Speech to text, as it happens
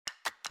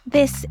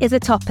This is a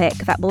topic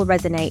that will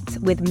resonate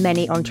with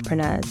many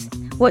entrepreneurs.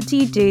 What do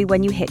you do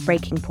when you hit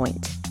breaking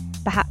point?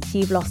 Perhaps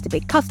you've lost a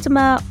big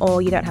customer, or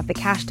you don't have the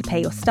cash to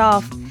pay your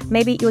staff.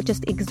 Maybe you're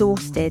just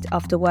exhausted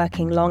after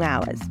working long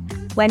hours.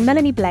 When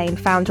Melanie Blane,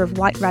 founder of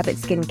White Rabbit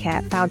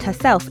Skincare, found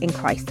herself in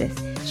crisis,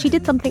 she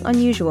did something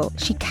unusual.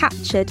 She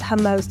captured her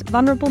most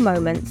vulnerable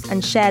moments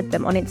and shared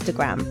them on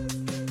Instagram.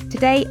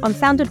 Today on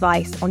Sound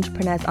Advice,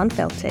 Entrepreneurs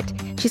Unfiltered,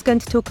 she's going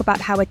to talk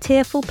about how a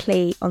tearful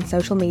plea on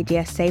social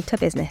media saved her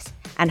business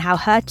and how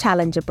her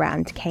challenger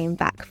brand came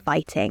back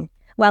fighting.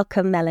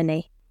 Welcome,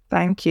 Melanie.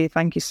 Thank you.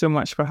 Thank you so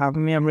much for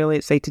having me. I'm really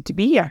excited to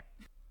be here.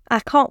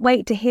 I can't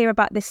wait to hear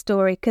about this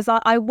story because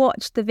I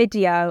watched the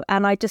video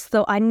and I just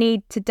thought I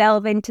need to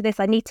delve into this.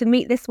 I need to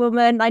meet this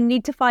woman. I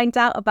need to find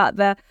out about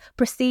the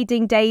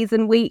preceding days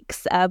and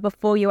weeks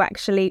before you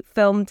actually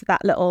filmed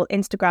that little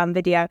Instagram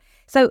video.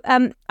 So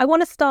I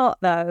want to start,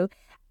 though,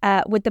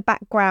 with the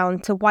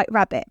background to White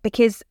Rabbit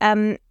because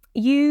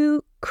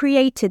you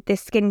created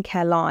this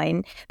skincare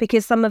line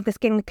because some of the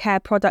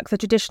skincare products, the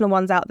traditional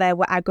ones out there,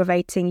 were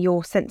aggravating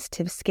your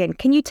sensitive skin.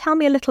 Can you tell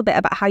me a little bit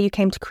about how you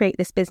came to create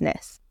this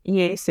business?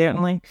 Yeah,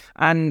 certainly.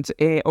 And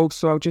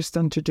also, I'll just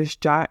introduce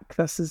Jack.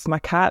 This is my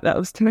cat that I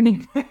was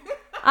turning.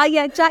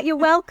 Yeah, Jack, you're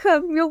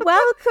welcome. You're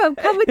welcome.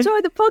 Come and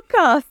join the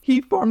podcast. He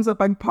forms a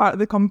big part of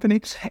the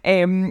company.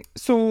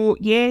 So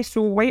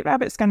White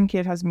Rabbit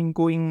Skincare has been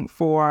going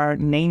for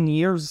 9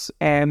 years.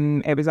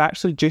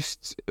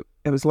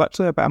 It was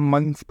literally about a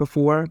month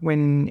before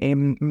when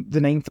the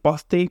 9th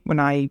birthday when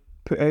I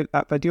put out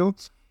that video.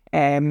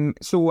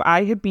 So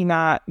I had been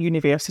at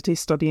university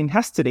studying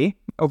history,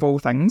 of all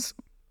things.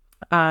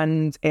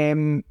 And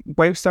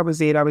whilst I was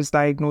there, I was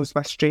diagnosed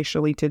with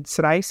stress-related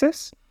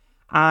psoriasis.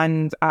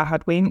 And I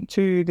had went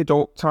to the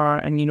doctor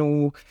and,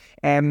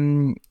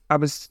 I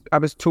was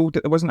told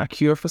that there wasn't a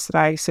cure for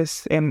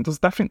psoriasis. There's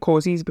different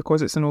causes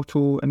because it's an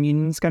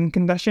autoimmune skin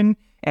condition,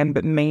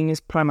 but mine is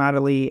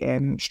primarily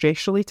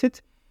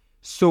stress-related.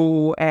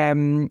 So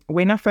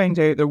when I found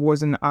out there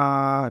wasn't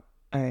a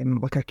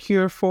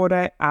cure for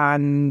it,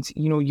 and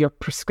you're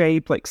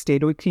prescribed like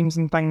steroid creams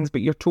and things,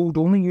 but you're told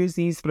only use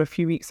these for a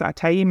few weeks at a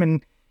time.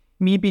 And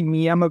me being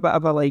me, I'm a bit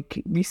of a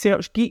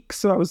research geek,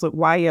 so I was like,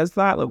 why is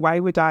that? Like, why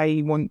would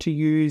I want to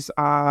use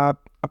a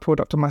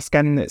product on my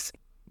skin that's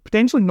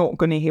potentially not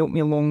going to help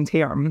me long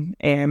term?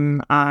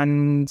 And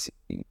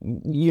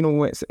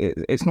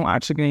it's not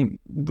actually going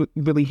to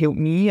really help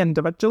me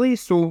individually.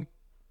 So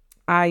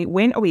I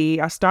went away.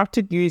 I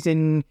started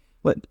using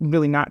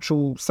really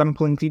natural,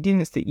 simple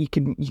ingredients that you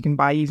can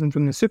buy even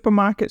from the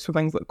supermarket. So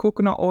things like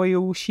coconut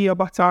oil, shea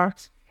butter.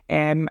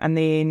 And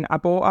then I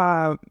bought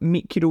a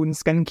Make Your Own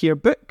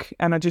Skincare book,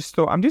 and I just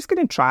thought, I'm just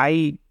going to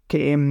try,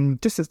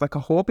 just as like a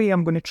hobby,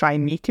 I'm going to try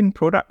making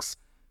products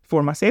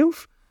for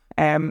myself.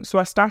 So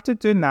I started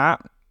doing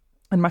that,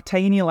 and my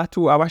tiny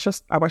little, I wish I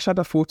had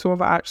a photo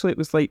of it actually. It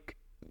was like,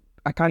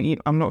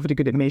 I'm not very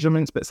good at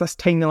measurements, but it's this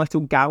tiny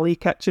little galley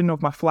kitchen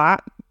of my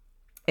flat,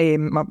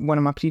 one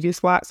of my previous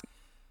flats.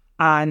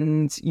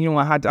 And,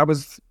 I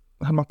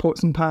had my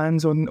pots and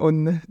pans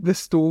on the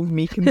stove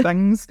making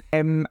things.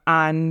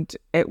 And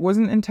it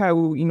wasn't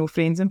until,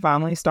 friends and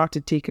family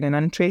started taking an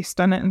interest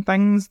in it and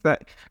things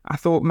that I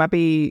thought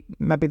maybe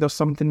there's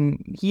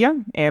something here.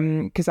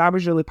 Because I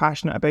was really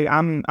passionate about,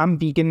 I'm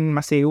vegan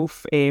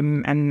myself,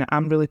 and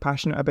I'm really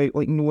passionate about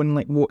knowing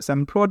what's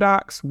in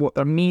products, what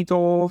they're made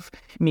of,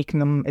 making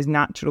them as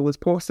natural as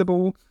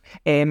possible.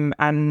 And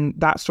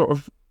that sort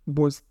of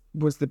was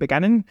the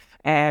beginning.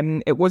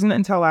 It wasn't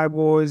until I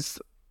was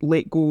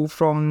let go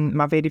from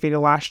my very, very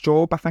last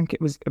job, I think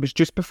it was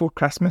just before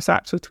Christmas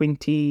actually,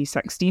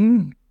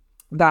 2016,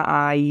 that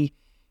I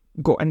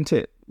got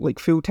into it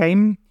full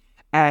time.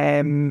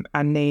 And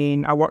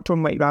then I worked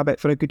on White Rabbit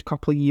for a good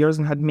couple of years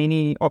and had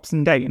many ups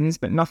and downs,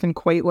 but nothing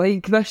quite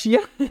like this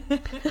year.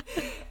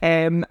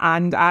 And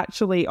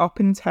actually up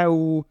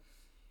until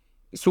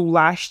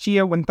last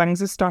year, when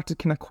things had started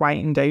kind of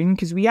quieting down,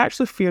 because we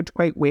actually fared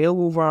quite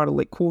well over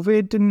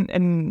COVID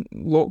and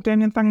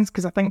lockdown and things,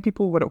 because I think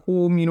people were at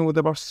home,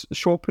 they were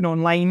shopping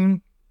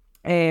online.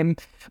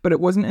 But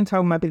it wasn't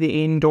until maybe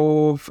the end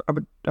of, I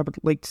would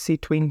like to say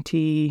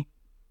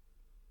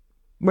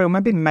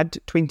maybe mid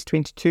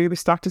 2022, we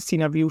started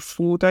seeing a real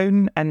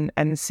slowdown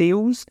in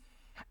sales.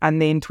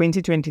 And then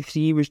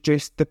 2023 was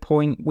just the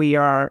point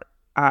where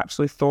I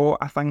actually thought,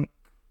 I think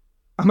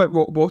I'm at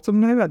rock bottom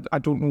now. I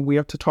don't know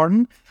where to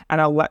turn,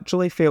 and I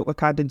literally felt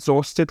like I'd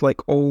exhausted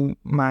all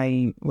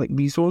my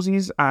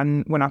resources.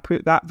 And when I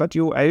put that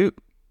video out,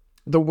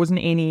 there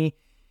wasn't any.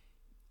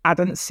 I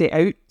didn't set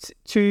out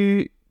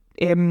to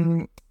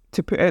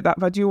put out that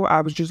video. I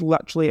was just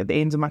literally at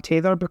the end of my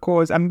tether,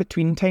 because in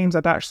between times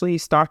I'd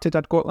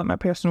got my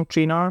personal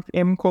trainer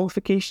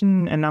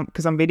qualification, and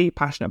because I'm very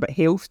passionate about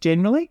health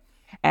generally.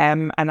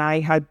 And I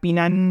had been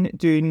in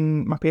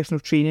doing my personal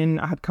training.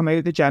 I had come out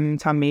of the gym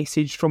to a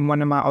message from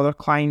one of my other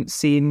clients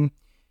saying,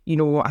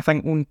 I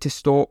think we need to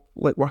stop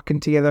working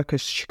together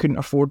because she couldn't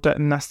afford it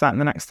and this, that and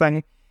the next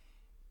thing.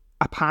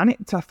 I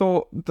panicked. I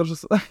thought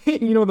there's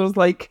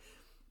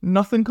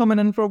nothing coming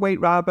in for White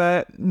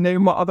Rabbit. Now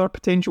my other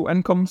potential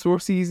income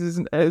sources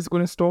is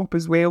going to stop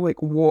as well.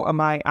 Like, what am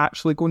I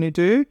actually going to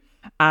do?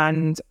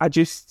 And I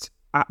just,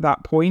 at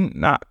that point,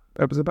 that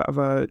it was a bit of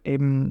a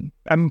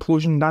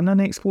implosion and an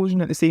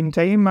explosion at the same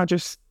time.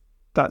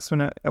 That's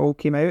when it all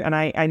came out. And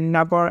I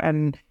never,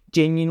 and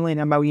genuinely in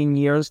a million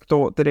years,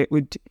 thought that it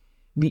would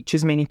reach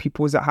as many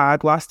people as it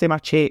had. Last time I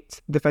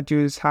checked, the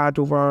videos had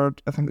over,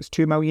 I think it's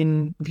 2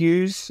 million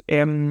views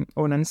on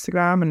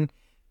Instagram. And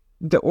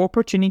the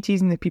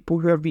opportunities and the people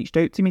who have reached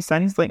out to me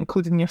since, like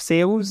including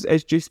yourselves,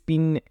 has just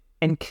been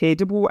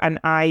incredible. And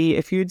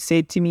if you had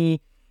said to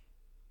me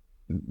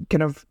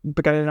kind of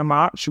beginning of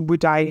March,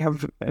 would I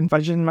have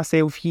envisioned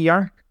myself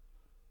here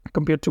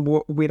compared to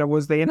where I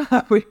was then?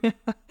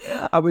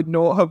 I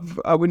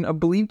wouldn't have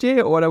believed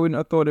it, or I wouldn't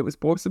have thought it was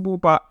possible.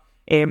 But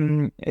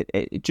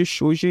it just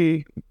shows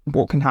you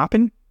what can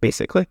happen,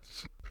 basically.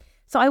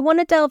 So I want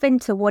to delve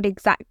into what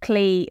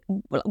exactly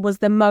was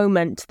the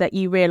moment that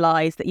you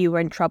realised that you were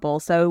in trouble.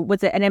 So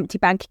was it an empty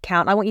bank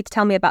account? I want you to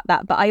tell me about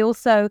that. But I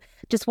also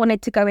just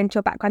wanted to go into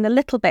your background a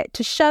little bit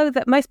to show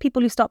that most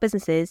people who start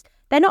businesses,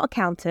 they're not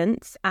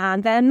accountants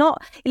and they're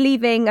not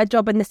leaving a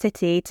job in the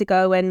city to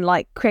go and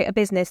like create a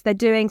business. They're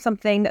doing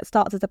something that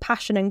starts as a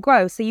passion and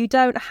grows. So you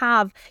don't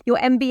have your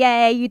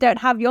MBA, you don't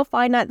have your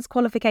finance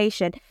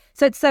qualification.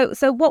 So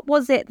what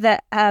was it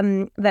that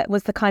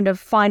was the kind of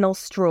final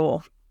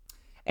straw?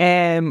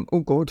 The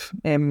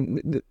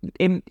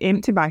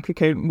empty bank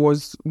account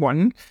was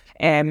one.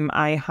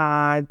 I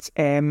had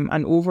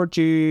an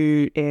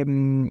overdue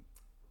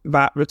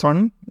VAT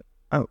return.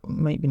 It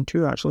might have been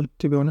 2 actually,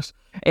 to be honest.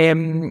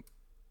 Oh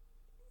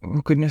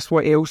goodness,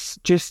 what else?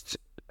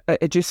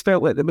 It just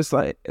felt like there was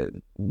like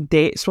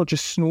debts were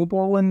just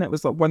snowballing. It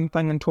was like one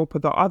thing on top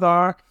of the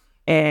other.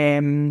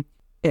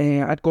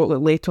 I'd got like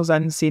letters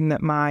in saying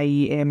that my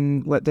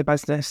the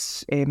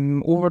business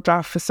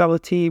overdraft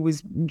facility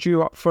was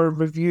due up for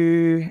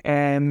review,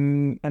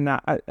 and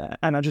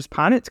I just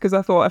panicked because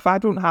I thought, if I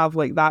don't have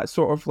like that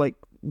sort of like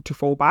to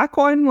fall back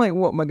on, like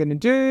what am I going to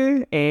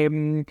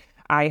do?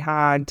 I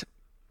had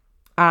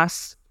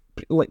asked,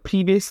 like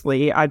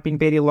previously, I'd been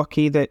very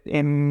lucky that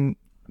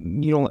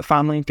like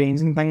family and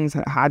friends and things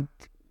had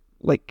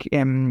like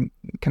kind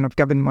of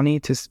given money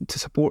to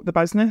support the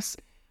business.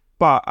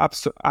 But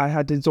I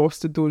had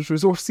exhausted those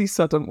resources,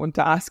 so I didn't want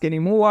to ask any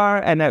more.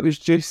 And it was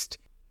just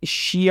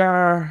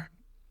sheer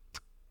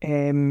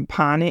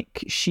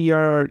panic,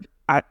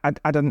 I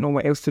didn't know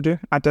what else to do.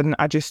 I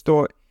just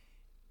thought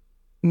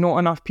not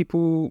enough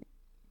people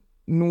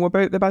know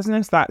about the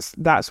business.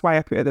 That's why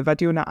I put out the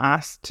video and I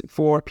asked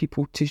for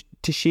people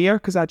to share,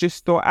 because I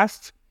just thought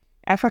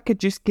if I could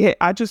just get,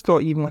 I just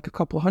thought even like a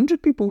couple of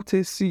hundred people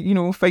to see,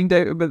 find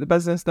out about the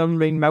business,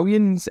 done around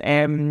millions,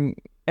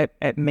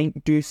 it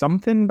might do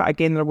something. But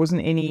again, there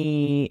wasn't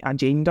any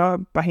agenda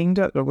behind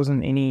it. There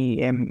wasn't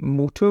any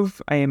motive.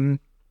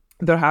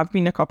 There have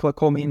been a couple of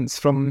comments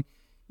from,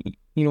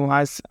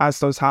 as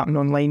does happen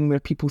online, where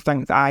people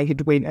think that I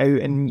had went out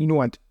and,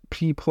 I'd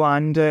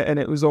pre-planned it and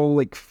it was all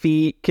like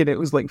fake and it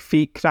was like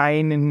fake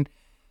crying. And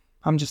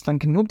I'm just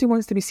thinking, nobody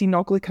wants to be seen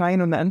ugly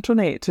crying on the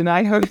internet, and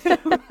I have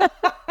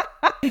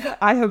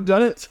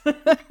done it.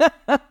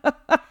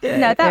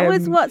 No, that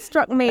was what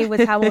struck me,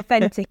 was how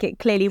authentic it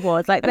clearly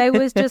was. Like, there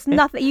was just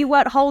nothing, you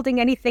weren't holding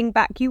anything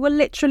back. You were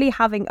literally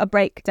having a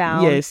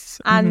breakdown. Yes.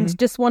 And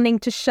just wanting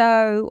to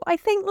show, I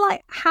think,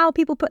 like how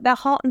people put their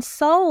heart and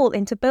soul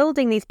into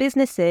building these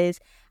businesses,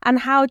 and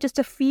how just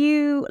a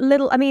few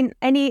little,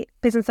 any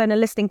business owner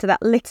listening to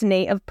that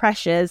litany of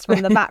pressures,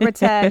 from the VAT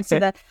returns to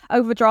the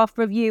overdraft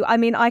review,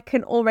 I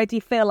can already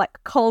feel like a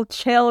cold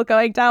chill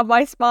going down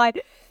my spine.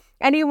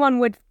 Anyone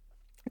would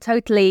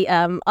totally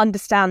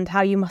understand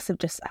how you must have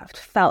just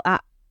felt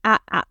at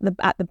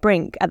the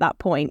brink at that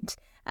point.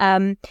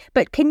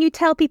 But can you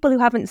tell people who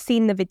haven't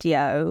seen the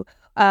video,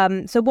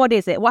 so what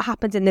is it? What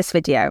happens in this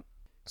video?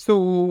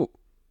 So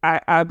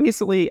I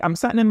basically, I'm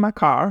sitting in my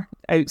car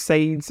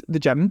outside the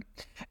gym,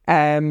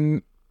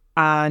 and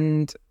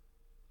I'd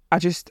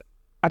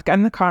get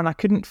in the car and I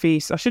couldn't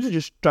face, I should have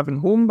just driven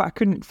home, but I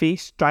couldn't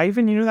face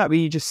driving. That way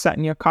you just sit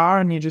in your car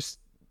and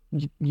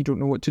you don't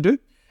know what to do.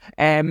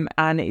 And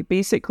it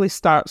basically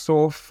starts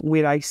off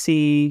where I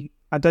say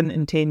I didn't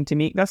intend to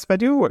make this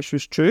video, which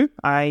was true.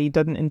 I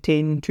didn't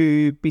intend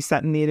to be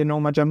sitting there in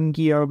all my gym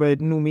gear with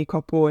no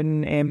makeup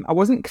on. I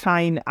wasn't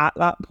crying at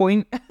that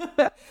point,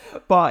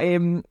 but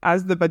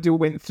as the video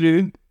went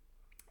through,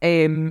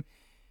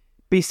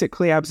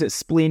 basically I was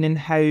explaining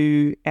how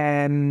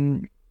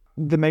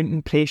the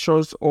mounting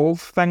pressures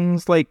of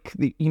things like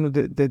the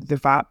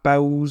VAT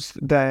bills,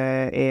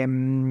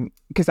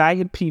 because I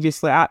had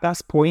previously, at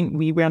this point,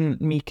 we weren't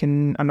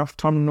making enough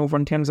turnover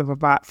in terms of a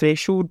VAT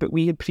threshold, but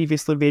we had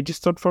previously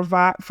registered for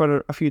VAT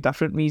for a few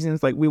different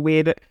reasons. Like, we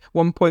were at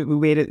one point, we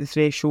were at the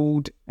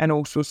threshold, and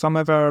also some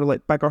of our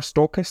like bigger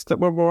stockists that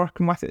we were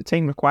working with at the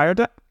time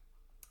required it.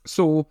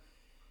 So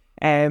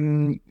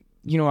I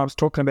was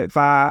talking about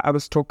VAT. I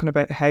was talking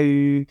about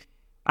how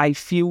I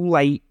feel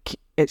like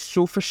it's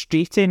so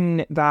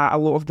frustrating that a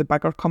lot of the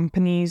bigger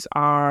companies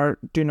are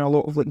doing a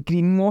lot of like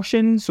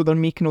greenwashing. So they're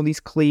making all these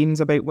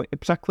claims about,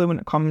 particularly when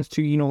it comes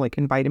to, like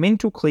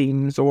environmental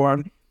claims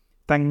or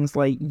things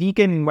like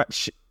vegan,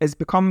 which has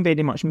become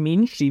very much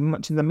mainstream,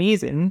 which is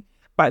amazing.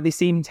 But at the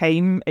same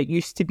time, it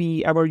used to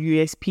be our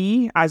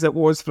USP, as it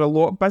was for a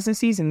lot of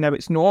businesses, and now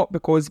it's not,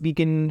 because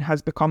vegan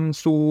has become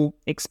so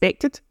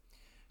expected.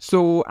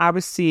 So I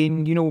was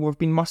saying, we've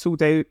been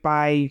muscled out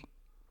by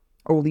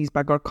all these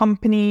bigger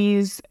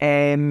companies.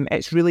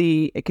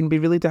 It can be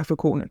really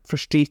difficult and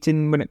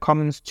frustrating when it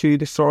comes to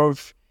the sort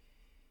of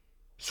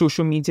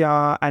social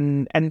media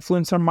and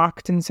influencer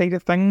marketing side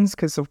of things,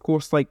 because of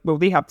course,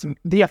 they have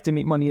to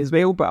make money as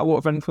well, but a lot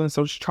of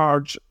influencers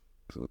charge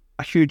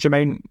a huge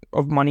amount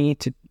of money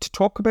to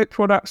talk about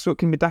products, so it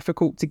can be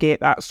difficult to get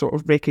that sort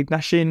of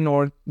recognition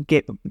or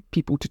get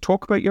people to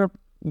talk about your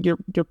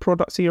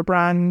products or your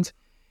brand.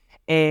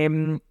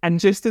 And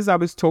just as I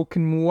was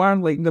talking more,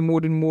 the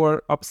more and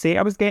more upset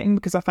I was getting,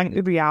 because I think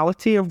the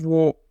reality of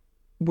what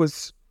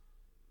was,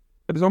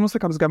 it was almost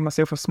like I was giving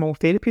myself a small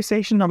therapy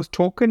session. I was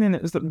talking, and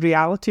it was the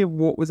reality of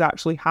what was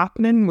actually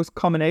happening was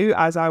coming out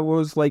as I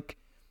was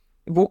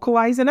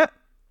vocalizing it.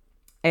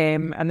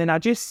 And then I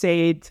just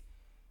said,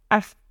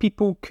 if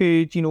people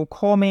could,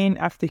 comment,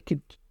 if they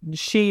could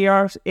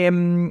share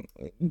the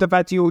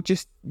video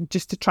just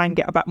to try and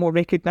get a bit more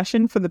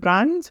recognition for the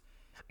brand.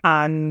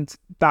 And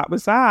that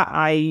was that.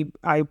 I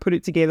put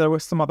it together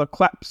with some other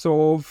clips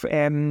of,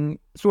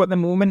 so at the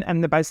moment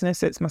in the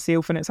business, it's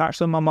myself and it's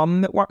actually my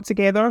mum that work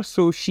together.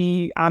 So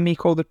I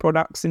make all the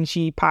products and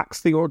she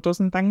packs the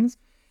orders and things.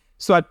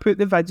 So I'd put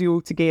the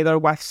video together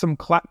with some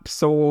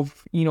clips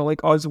of,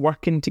 us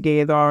working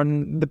together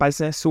and the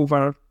business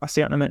over a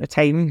certain amount of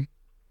time.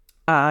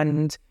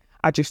 And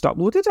I just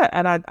uploaded it,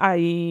 and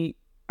I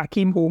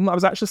came home. I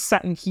was actually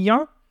sitting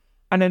here,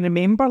 and I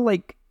remember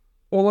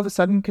all of a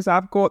sudden, because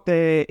I've got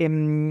the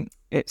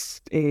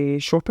it's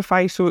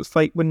Shopify, so it's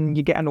when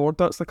you get an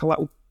order, it's a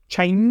little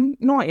chime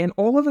noise, and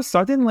all of a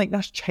sudden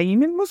this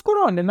chiming was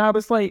going on, and I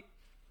was like,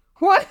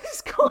 what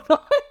is going on?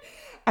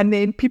 And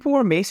then people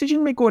were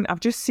messaging me going,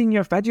 I've just seen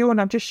your video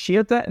and I've just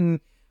shared it, and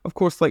of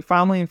course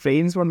family and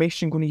friends were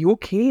messaging going, are you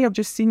okay? I've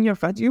just seen your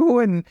video,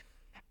 and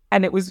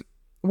it was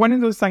one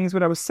of those things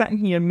where I was sitting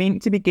here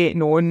meant to be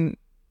getting on.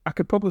 I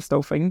could probably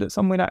still find it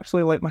somewhere,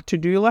 actually, my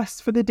to-do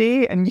list for the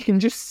day, and you can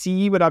just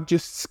see where I've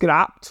just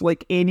scrapped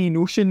any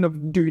notion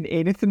of doing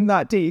anything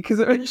that day, because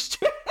it was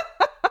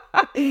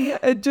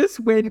it just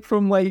went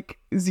from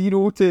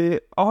 0 to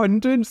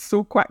 100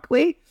 so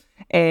quickly.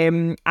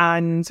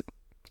 And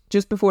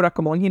just before I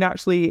come on here,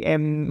 actually,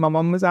 my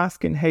mum was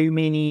asking how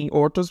many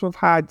orders we've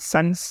had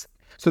since.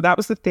 So that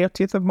was the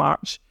 30th of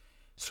March.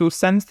 So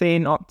since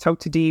then, up till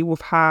today, we've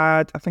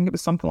had, I think it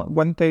was something like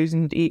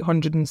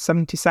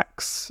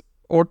 1,876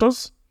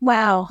 orders.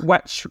 Wow.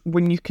 Which,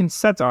 when you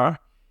consider,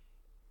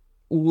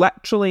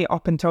 literally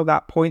up until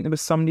that point, there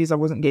was some days I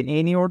wasn't getting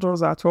any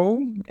orders at all.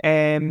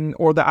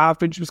 Or the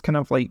average was kind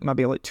of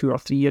maybe 2 or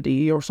 3 a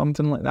day or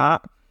something like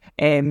that.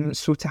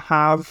 So to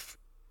have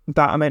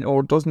that amount of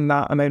orders in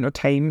that amount of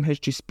time has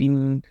just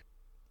been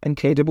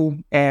incredible.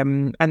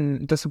 And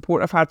the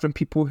support I've had from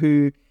people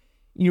who,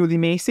 they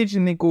message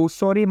and they go,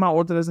 sorry, my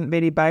order isn't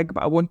very big,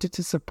 but I wanted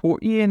to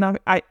support you. And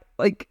I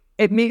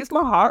it makes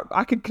my heart,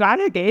 I could cry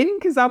again,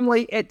 because I'm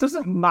it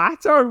doesn't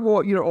matter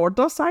what your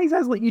order size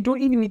is. You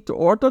don't even need to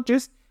order,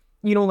 just,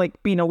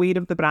 being aware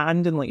of the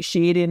brand and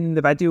sharing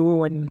the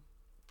video and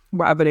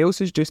whatever else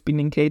has just been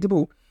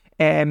incredible.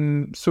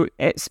 So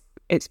it's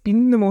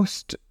been the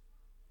most,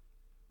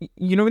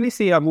 when they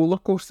say a roller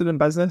coaster in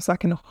business, I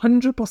can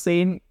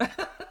 100%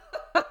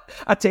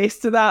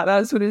 attest to that.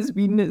 That's what it's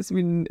been.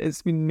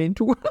 It's been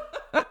mental.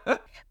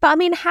 But I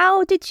mean,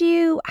 how did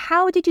you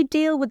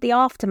deal with the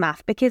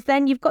aftermath? Because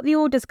then you've got the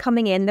orders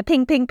coming in, the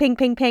ping, ping, ping,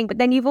 ping, ping, but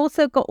then you've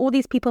also got all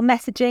these people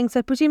messaging.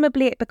 So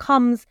presumably it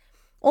becomes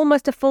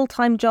almost a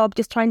full-time job,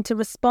 just trying to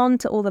respond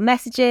to all the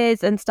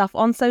messages and stuff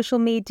on social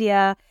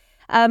media.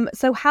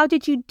 So how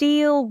did you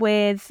deal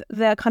with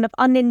the kind of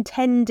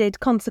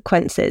unintended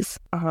consequences?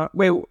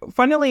 Well,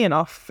 funnily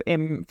enough,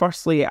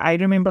 firstly, I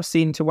remember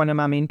saying to one of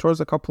my mentors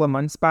a couple of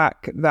months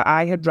back that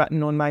I had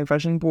written on my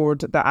vision board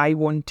that I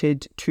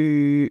wanted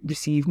to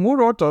receive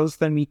more orders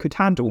than we could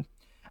handle.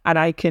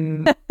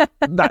 And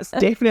that's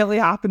definitely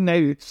happened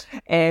now.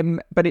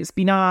 But it's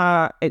been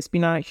a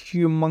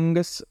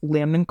humongous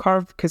learning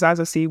curve, because as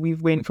I say,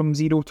 we've went from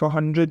 0 to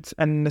 100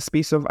 in the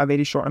space of a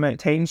very short amount of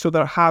time. So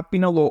there have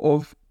been a lot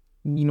of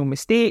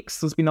mistakes.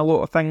 There's been a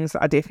lot of things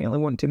that I definitely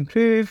want to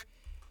improve.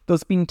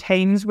 There's been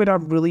times where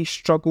I've really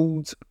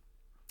struggled,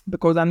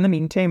 because in the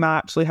meantime I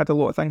actually had a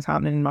lot of things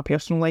happening in my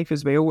personal life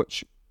as well,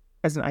 which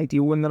isn't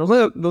ideal. And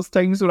there's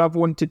times where I've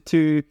wanted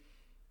to,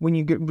 when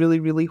you get really,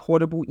 really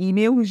horrible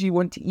emails, you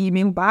want to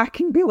email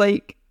back and be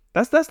like,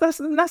 this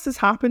has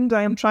happened,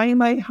 I am trying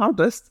my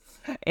hardest.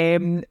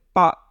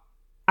 But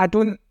I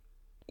don't,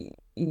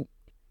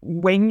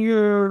 when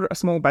you're a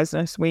small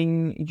business,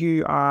 when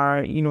you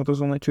are,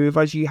 there's only 2 of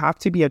us, you have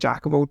to be a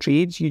jack of all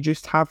trades. You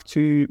just have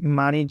to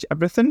manage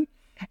everything.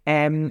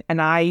 And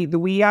the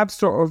way I've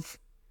sort of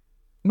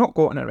not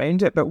gotten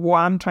around it, but what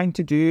I'm trying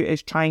to do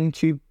is trying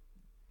to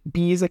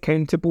be as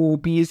accountable,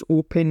 be as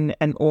open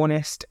and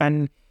honest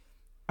and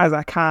as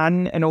I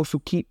can, and also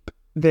keep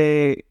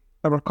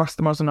our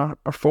customers and our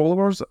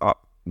followers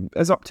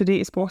as up to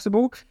date as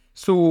possible.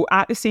 So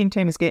at the same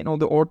time as getting all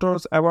the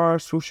orders, our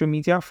social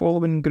media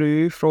following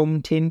grew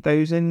from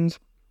 10,000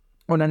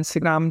 on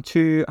Instagram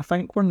to, I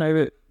think we're now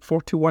at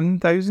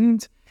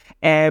 41,000,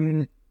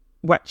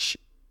 which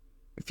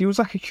feels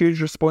like a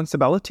huge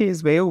responsibility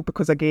as well,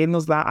 because again,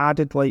 there's that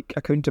added like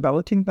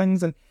accountability and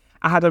things. And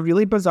I had a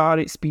really bizarre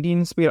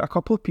experience where a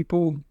couple of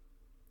people,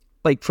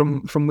 like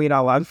from where I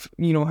live,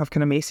 you know, have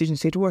kind of messaged and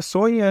said, oh, I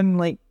saw you in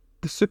like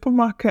the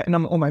supermarket, and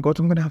I'm, oh my God,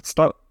 I'm going to have to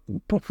start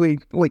properly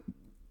like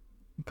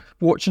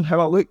watching how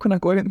I look when I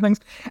go out and things.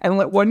 And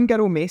like one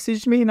girl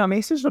messaged me and I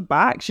messaged her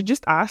back. She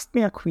just asked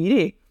me a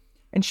query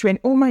and she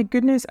went, oh my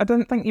goodness, I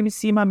didn't think you would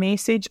see my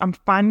message. I'm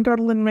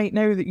fangirling right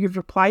now that you've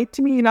replied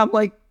to me. And I'm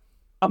like,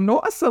 I'm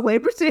not a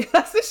celebrity.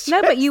 That's the shit.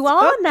 No, but you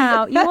are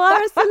now. You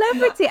are a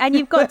celebrity and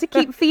you've got to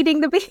keep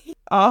feeding the beast.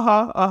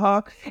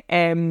 But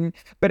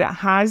it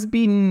has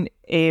been,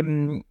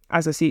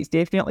 as I say, it's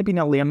definitely been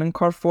a learning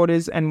curve for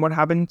us, and we're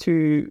having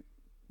to,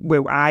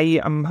 well, I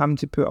am having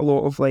to put a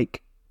lot of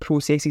like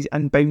processes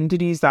and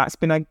boundaries. That's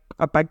been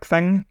a big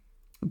thing,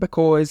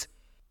 because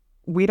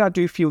where I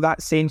do feel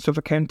that sense of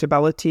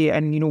accountability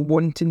and, you know,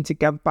 wanting to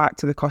give back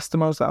to the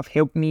customers that have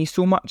helped me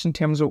so much in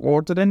terms of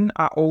ordering,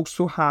 I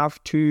also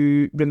have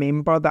to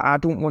remember that I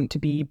don't want to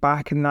be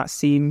back in that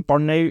same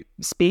burnout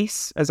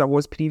space as I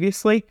was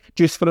previously,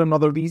 just for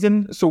another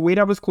reason. So where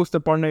I was close to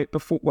burnout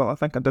before, well, I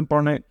think I did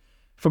burnout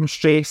from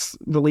stress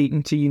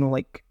relating to, you know,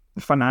 like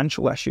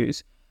financial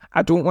issues.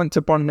 I don't want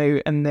to burn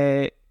out in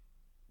the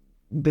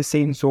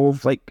sense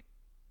of like,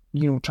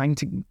 you know, trying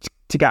to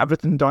get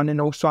everything done, and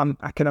also a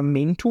kind of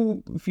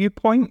mental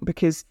viewpoint,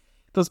 because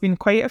there's been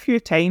quite a few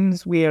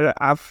times where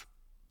I've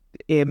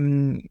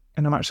and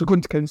I'm actually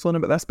going to counselling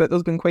about this, but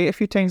there's been quite a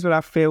few times where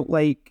I felt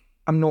like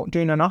I'm not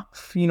doing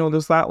enough. You know,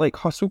 there's that like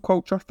hustle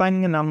culture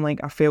thing, and I'm like,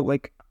 I felt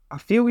like a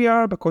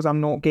failure because I'm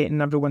not getting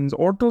everyone's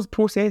orders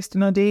processed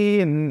in a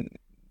day, and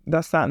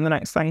this, that, and the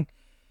next thing.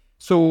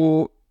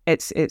 So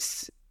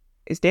it's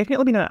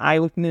definitely been an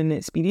eye-opening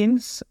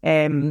experience.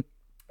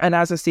 And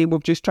as I say,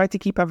 we've just tried to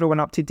keep everyone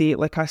up to date.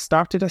 Like I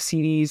started a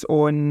series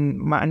on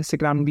my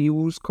Instagram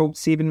Reels called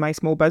Saving My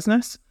Small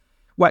Business,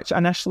 which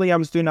initially I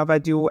was doing a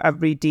video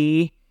every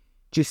day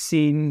just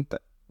saying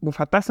that we've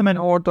had this amount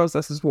of orders,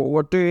 this is what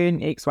we're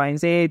doing, X, Y, and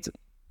Z.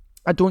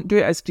 I don't do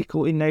it as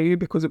frequently now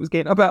because it was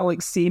getting a bit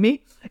like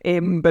samey,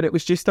 but it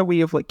was just a way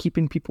of like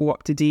keeping people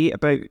up to date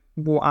about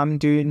what I'm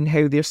doing,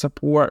 how their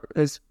support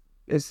is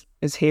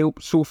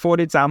helped. So for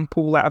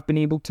example, like I've been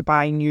able to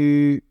buy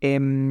new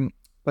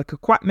like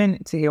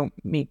equipment to help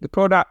make the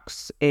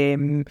products.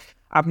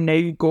 I've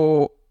now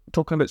got,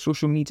 talking about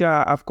social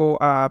media, I've got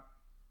a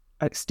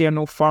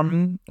external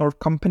firm or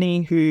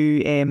company who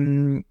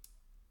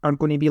are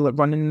going to be like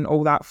running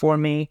all that for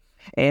me.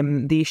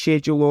 They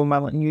schedule all my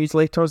like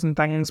newsletters and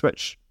things,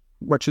 which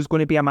is going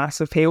to be a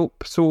massive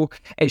help. So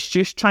it's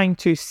just trying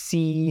to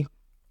see,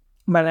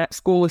 my next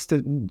goal is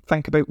to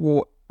think about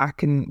what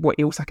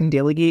else I can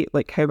delegate,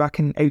 like how I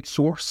can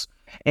outsource,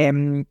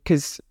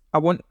 because I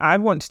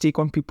want to take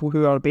on people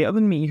who are better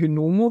than me, who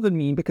know more than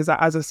me, because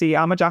as I say,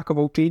 I'm a jack of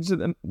all trades at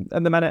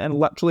the minute and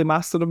literally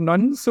master of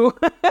none. So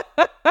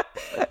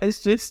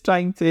it's just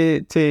trying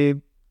to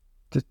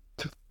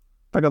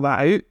figure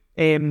that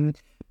out.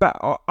 But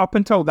up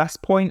until this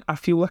point, I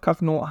feel like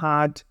I've not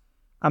had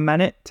a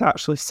minute to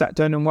actually sit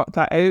down and work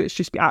that out. It's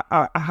just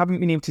I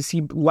haven't been able to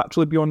see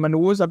literally beyond my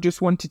nose. I've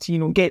just wanted to, you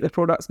know, get the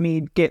products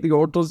made, get the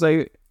orders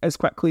out as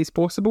quickly as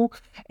possible.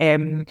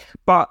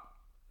 But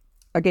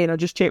again, I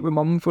just checked with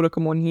Mum before I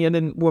come on here,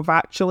 and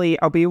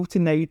I'll be able to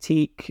now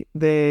take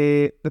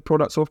the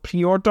products off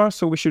pre-order,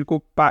 so we should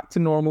go back to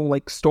normal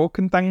like stock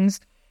and things,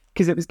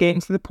 because it was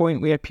getting to the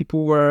point where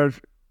people were,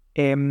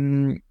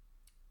 a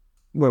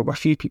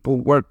few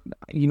people were,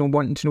 you know,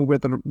 wanting to know where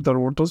their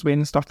orders went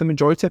and stuff. The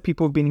majority of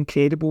people have been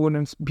incredible and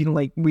have been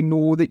like, we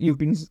know that you've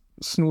been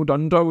snowed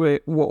under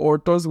with what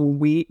orders, we'll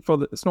wait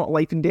for it's not a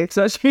life and death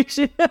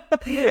situation.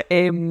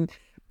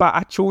 But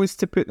I chose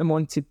to put them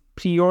onto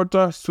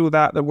pre-order so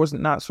that there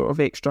wasn't that sort of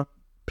extra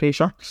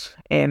pressure.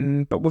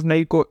 But we've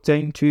now got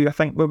down to, I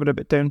think we were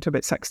down to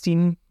about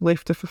 16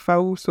 left to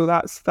fulfill. So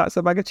that's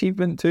a big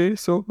achievement too.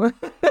 So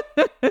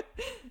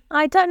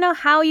I don't know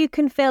how you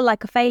can feel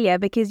like a failure,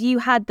 because you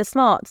had the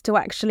smarts to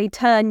actually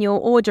turn your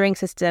ordering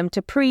system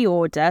to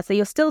pre-order. So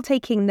you're still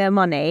taking their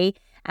money,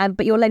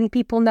 but you're letting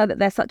people know that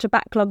there's such a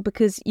backlog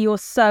because you're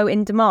so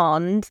in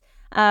demand.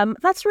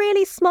 That's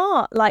really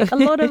smart. Like a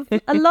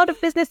lot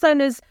of business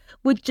owners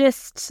would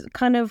just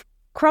kind of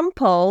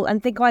crumple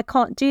and think, oh, I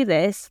can't do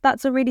this.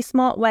 That's a really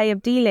smart way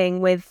of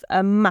dealing with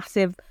a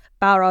massive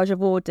barrage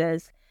of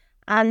orders.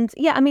 And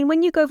yeah, I mean,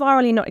 when you go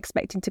viral, you're not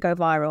expecting to go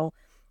viral.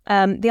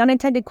 The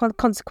unintended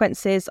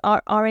consequences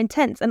are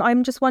intense. And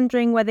I'm just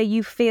wondering whether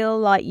you feel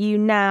like you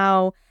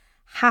now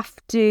have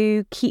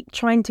to keep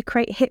trying to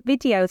create hit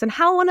videos. And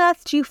how on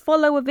earth do you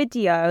follow a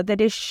video that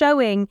is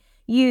showing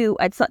you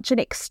at such an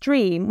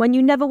extreme when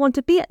you never want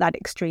to be at that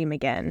extreme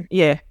again.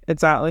 Yeah,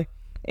 exactly.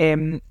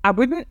 I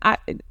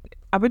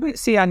wouldn't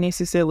say I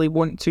necessarily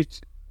want to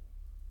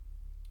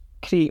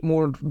create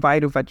more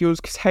viral videos,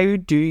 because how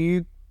do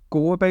you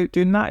go about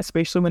doing that,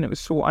 especially when it was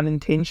so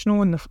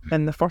unintentional in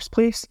the first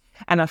place?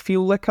 And I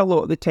feel like a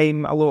lot of the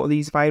time, a lot of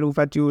these viral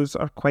videos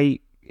are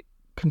quite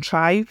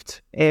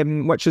contrived,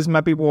 which is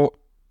maybe what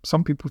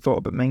some people thought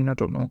about mine. I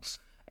don't know.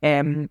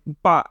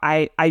 But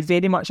I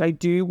very much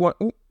do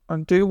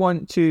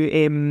want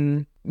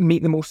to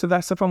make the most of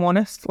this, if I'm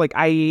honest. Like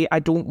I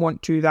don't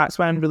want to. That's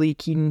why I'm really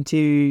keen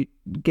to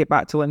get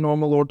back to like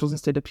normal orders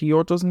instead of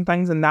pre-orders and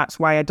things, and that's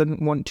why I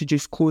didn't want to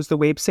just close the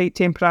website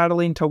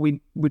temporarily until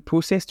we would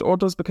process the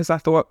orders, because I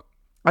thought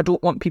I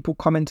don't want people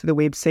coming to the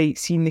website,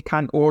 seeing they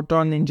can't order,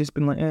 and then just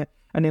being like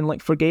and then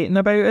like forgetting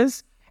about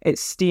us.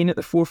 It's staying at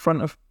the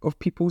forefront of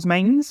people's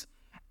minds.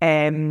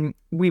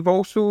 We've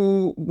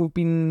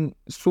been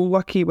so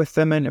lucky with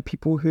the amount of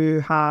people who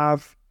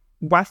have,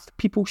 with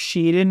people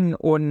sharing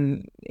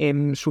on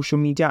social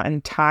media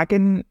and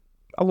tagging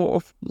a lot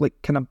of like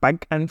kind of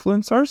big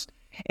influencers.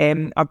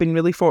 I've been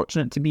really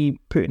fortunate to be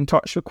put in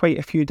touch with quite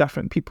a few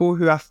different people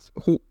who I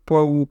hope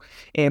will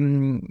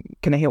kind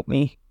of help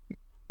me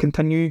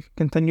continue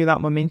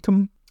that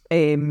momentum.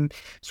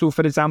 So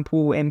for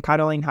example,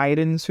 Caroline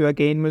Hirons, who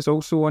again was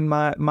also on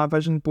my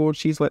vision board,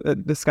 she's like the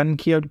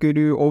skincare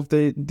guru of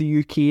the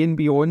UK and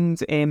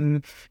beyond.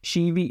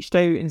 She reached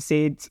out and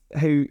said,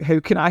 how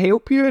can I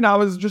help you? And I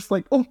was just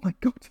like, oh my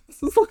God,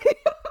 this is like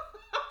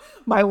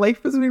my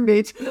life has been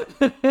made.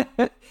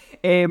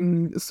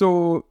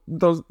 So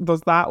there's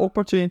that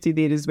opportunity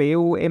there as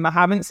well. I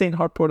haven't sent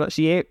her products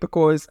yet,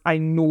 because I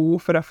know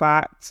for a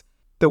fact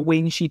that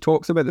when she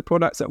talks about the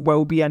products, it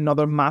will be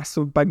another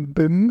massive big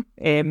boom.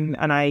 And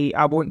I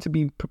want to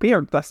be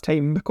prepared this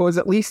time, because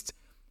at least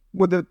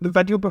with the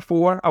video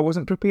before, I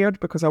wasn't prepared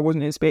because I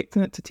wasn't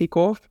expecting it to take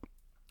off.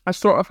 I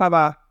sort of have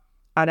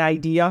an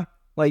idea,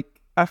 like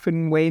if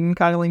and when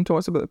Caroline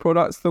talks about the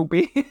products, there'll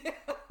be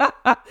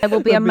there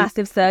will be a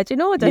massive surge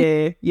in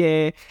order.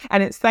 Yeah.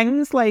 And it's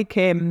things like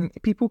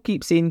people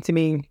keep saying to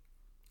me,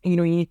 you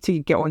know, you need to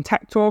get on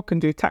TikTok and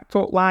do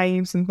TikTok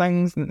lives and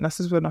things. And this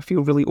is when I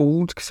feel really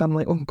old, because I'm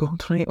like, oh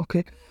God, right,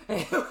 okay.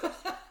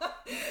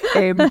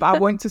 But I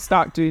want to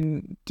start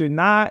doing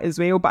that as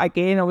well. But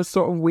again, I was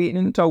sort of waiting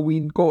until we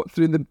got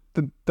through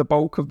the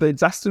bulk of the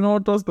existing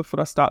orders before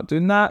I start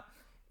doing that.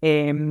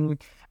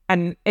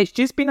 And it's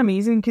just been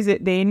amazing, because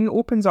it then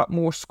opens up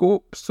more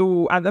scope.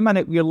 So at the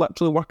minute, we're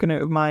literally working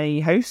out of my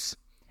house.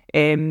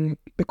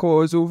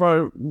 Because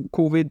over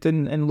COVID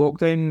and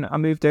lockdown, I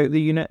moved out of the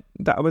unit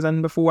that I was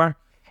in before,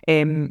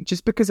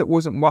 just because it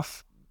wasn't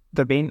worth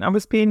the rent I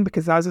was paying.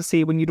 Because as I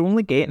say, when you're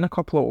only getting a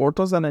couple of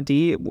orders in a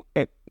day,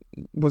 it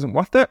wasn't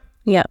worth it.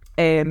 Yeah.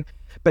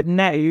 But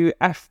now,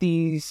 if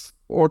these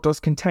orders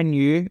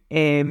continue,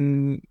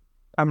 I'm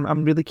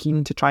really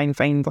keen to try and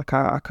find like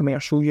a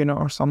commercial unit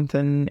or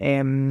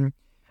something.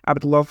 I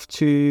would love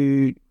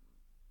to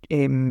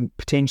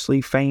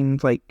potentially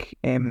find like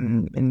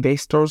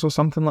investors or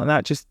something like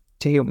that, just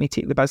to help me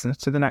take the business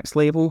to the next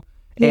level.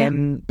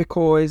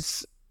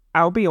 Because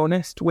I'll be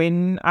honest,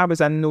 when I was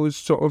in those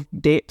sort of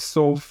depths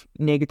of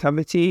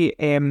negativity,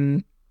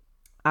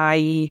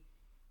 I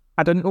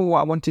didn't know what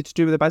I wanted to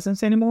do with the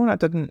business anymore.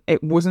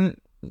 It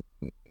wasn't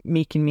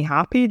making me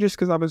happy, just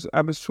because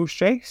I was so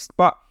stressed.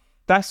 But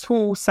this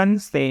whole,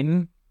 since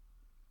then,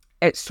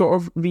 it's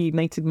sort of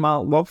reignited my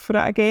love for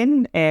it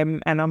again,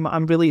 and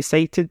I'm really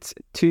excited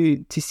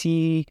to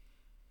see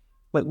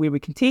like where we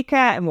can take it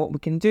and what we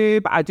can do.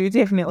 But I do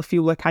definitely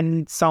feel like I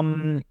need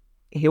some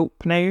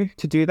help now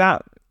to do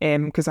that,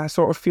 because I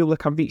sort of feel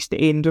like I've reached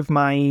the end of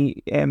my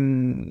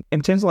in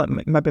terms of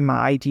like maybe my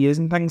ideas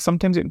and things.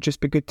 Sometimes it would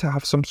just be good to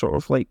have some sort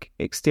of like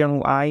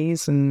external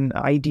eyes and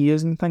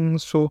ideas and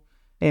things. So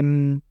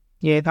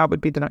yeah, that would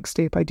be the next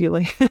step,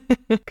 ideally.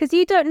 Because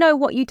you don't know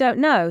what you don't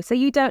know. So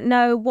you don't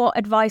know what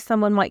advice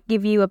someone might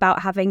give you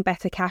about having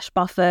better cash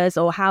buffers,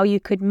 or how you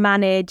could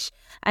manage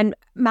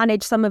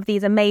some of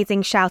these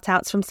amazing shout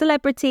outs from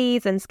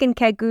celebrities and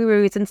skincare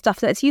gurus and stuff.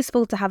 So it's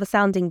useful to have a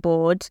sounding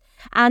board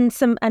and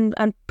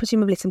and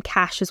presumably some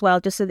cash as well,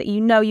 just so that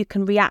you know you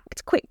can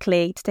react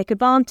quickly to take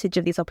advantage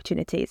of these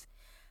opportunities.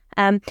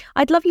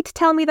 I'd love you to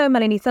tell me though,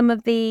 Melanie, some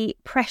of the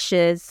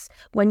pressures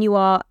when you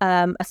are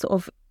a sort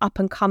of up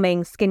and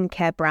coming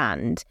skincare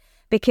brand.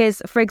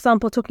 Because, for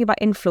example, talking about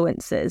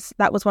influencers,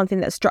 that was one thing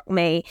that struck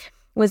me,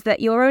 was that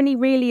you're only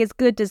really as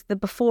good as the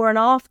before and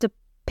after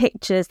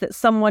pictures that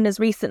someone has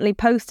recently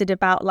posted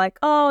about, like,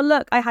 oh,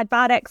 look, I had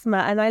bad eczema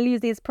and I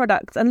use these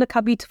products and look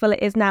how beautiful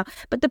it is now.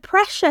 But the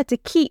pressure to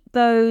keep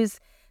those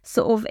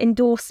sort of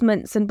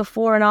endorsements and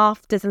before and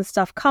afters and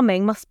stuff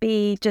coming must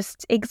be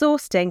just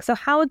exhausting. So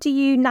how do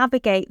you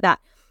navigate that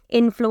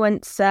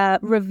influencer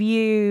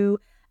review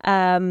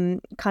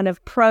kind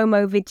of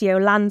promo video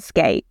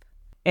landscape?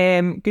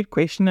 Good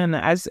question, and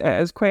it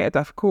is quite a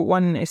difficult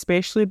one,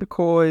 especially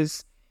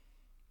because,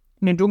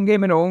 now don't get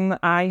me wrong,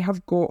 I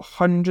have got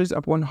hundreds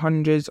upon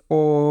hundreds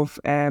of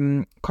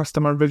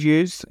customer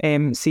reviews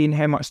saying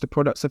how much the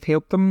products have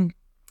helped them.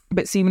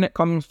 But see, when it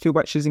comes to,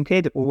 which is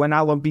incredible, and I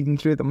love reading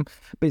through them,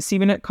 but see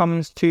when it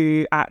comes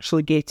to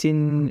actually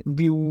getting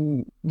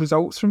real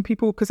results from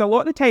people, because a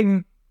lot of the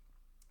time,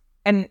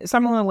 and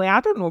similarly, I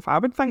don't know if I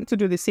would think to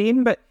do the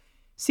same, but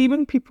see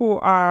when people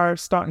are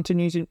starting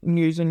to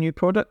use a new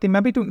product, they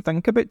maybe don't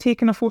think about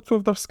taking a photo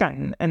of their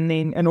skin and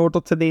then in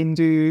order to then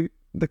do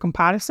the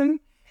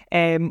comparison.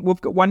 We've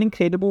got one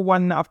incredible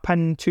one that I've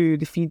pinned to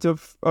the feed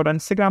of our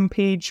Instagram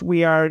page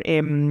where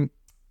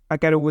a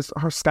girl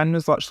her skin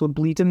was literally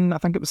bleeding. I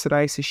think it was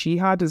psoriasis she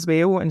had as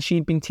well, and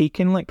she'd been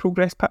taking like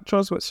progress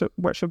pictures,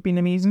 which have been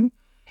amazing.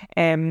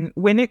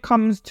 When it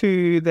comes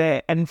to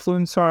the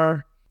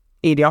influencer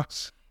area,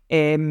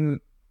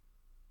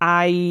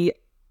 I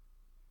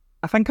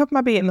think I've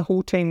maybe in the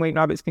whole time right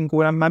now it's been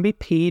going, I'm maybe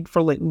paid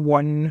for like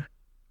one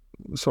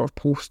sort of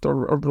post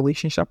or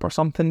relationship or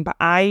something. But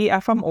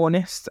if I'm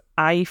honest,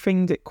 I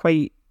find it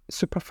quite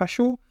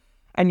superficial,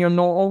 and you're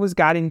not always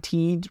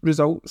guaranteed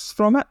results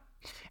from it.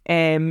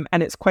 And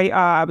it's quite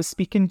I was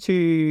speaking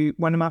to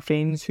one of my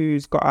friends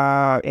who's got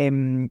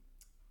a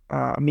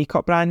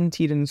makeup brand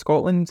here in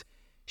Scotland.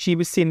 She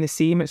was saying the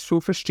same. It's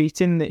so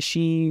frustrating that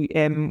she,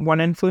 one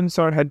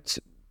influencer had,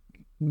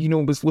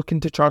 was looking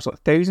to charge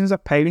like thousands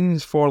of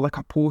pounds for like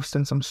a post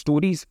and some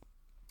stories.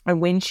 And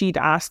when she'd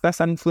asked this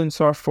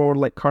influencer for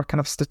like her kind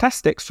of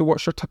statistics, so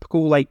what's your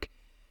typical, like,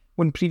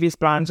 when previous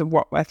brands have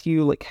worked with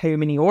you, like how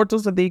many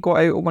orders have they got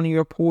out of one of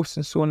your posts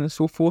and so on and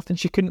so forth, and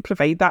she couldn't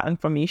provide that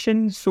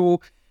information. So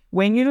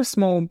when you're a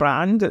small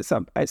brand, it's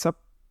a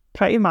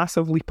pretty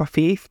massive leap of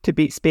faith to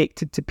be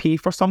expected to pay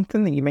for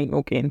something that you might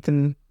not get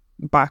anything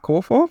back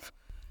off of.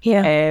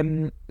 Yeah.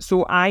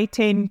 So I've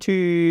been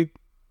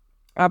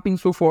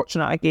so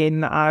fortunate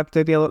again that I've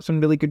developed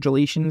some really good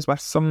relations with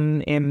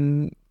some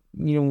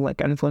like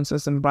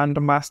influencers and brand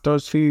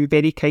ambassadors who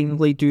very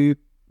kindly do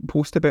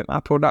post about my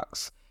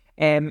products.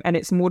 And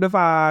it's more of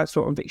a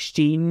sort of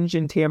exchange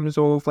in terms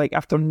of like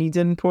if they're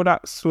needing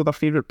products, so their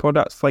favourite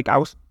products, like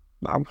I'll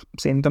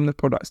send them the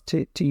products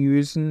to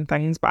use and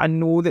things. But I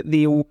know that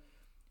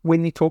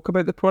when they talk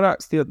about the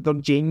products, they're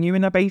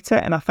genuine about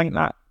it, and I think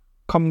that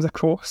comes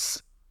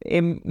across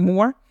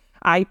more.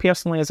 I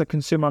personally, as a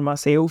consumer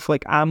myself,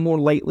 like I'm more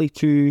likely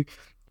to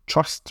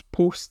trust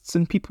posts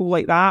and people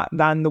like that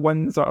than the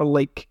ones that are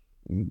like,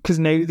 because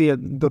now they're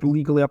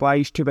legally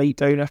obliged to write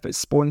down if it's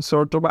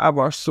sponsored or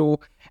whatever. So,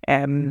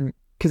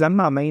 because in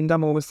my mind,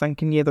 I'm always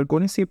thinking, yeah, they're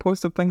going to say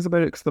positive things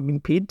about it because they've been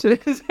paid to.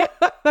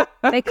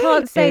 They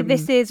can't say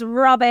this is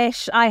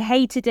rubbish, I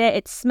hated it,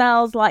 it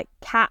smells like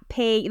cat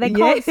pee. They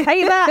can't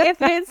say that if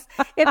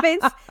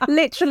it's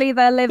literally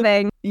their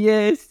living.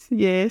 Yes.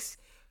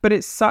 But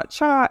it's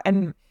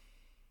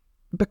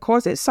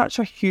because it's such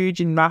a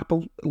huge and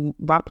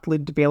rapidly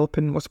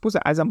developing, I suppose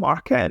it is a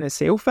market in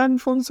itself,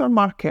 influencer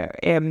market,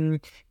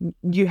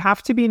 you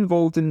have to be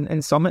involved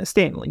in some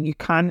extent. Like you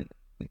can't,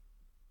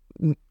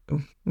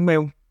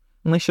 well,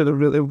 unless you're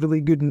a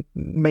really good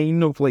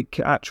mind of like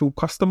actual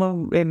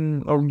customer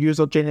or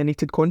user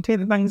generated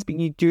content and things, but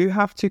you do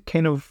have to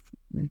kind of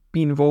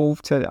be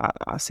involved to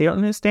a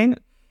certain extent.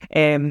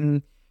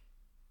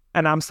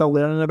 And I'm still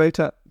learning about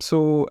it.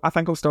 So I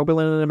think I'll still be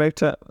learning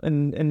about it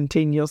in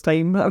 10 years'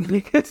 time.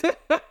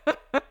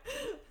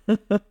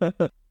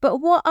 But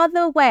what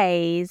other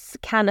ways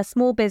can a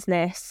small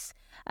business,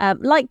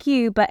 like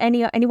you, but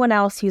anyone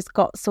else who's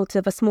got sort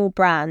of a small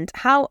brand,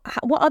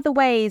 what other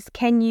ways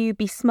can you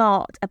be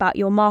smart about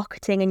your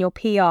marketing and your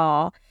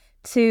PR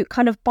to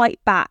kind of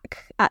bite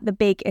back at the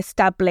big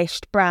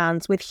established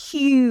brands with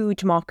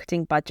huge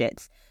marketing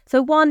budgets?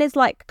 So one is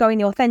like going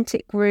the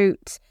authentic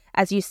route,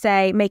 as you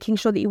say, making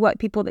sure that you work with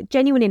people that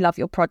genuinely love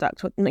your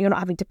product. You're not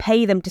having to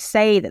pay them to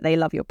say that they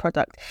love your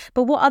product.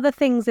 But what other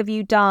things have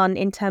you done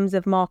in terms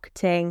of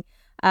marketing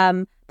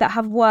that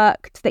have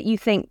worked that you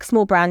think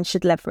small brands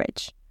should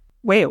leverage?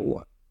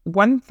 Well,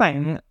 one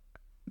thing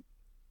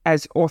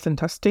is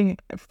authenticity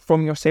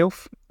from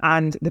yourself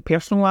and the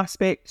personal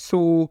aspect.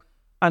 So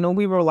I know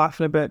we were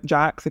laughing about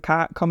Jack the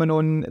cat coming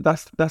on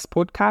this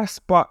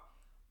podcast, but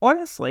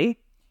honestly,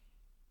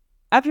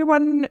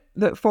 everyone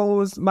that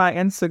follows my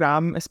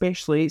Instagram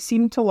especially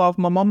seem to love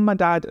my mum, my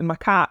dad and my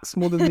cats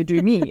more than they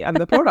do me and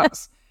the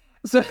products.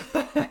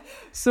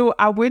 So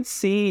I would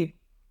say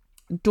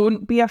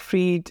don't be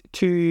afraid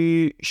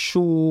to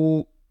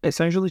show, it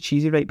sounds really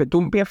cheesy, right? But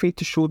don't be afraid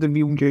to show the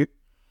real you.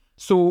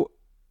 So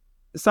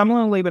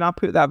similarly, when I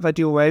put that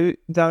video out,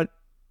 that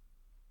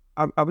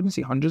I wouldn't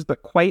say hundreds,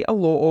 but quite a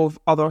lot of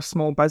other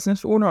small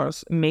business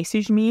owners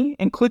messaged me,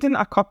 including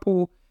a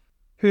couple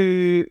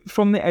who,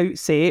 from the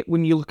outset,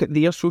 when you look at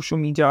their social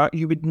media,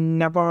 you would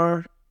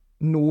never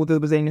know there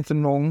was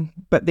anything wrong.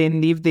 But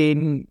then they've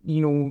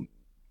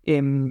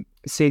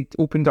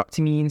opened up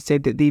to me and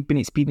said that they've been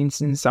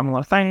experiencing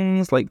similar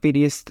things, like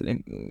various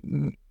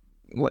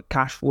like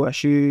cash flow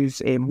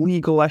issues,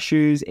 legal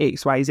issues,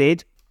 X, Y, Z.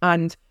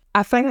 And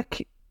I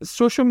think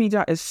social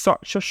media is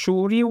such a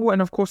show reel,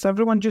 and of course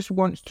everyone just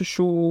wants to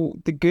show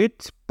the good.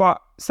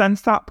 But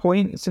since that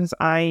point, since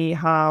I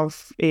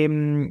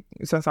uploaded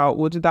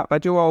that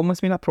video, I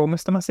almost made a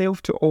promise to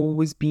myself to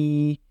always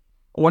be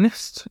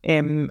honest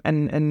in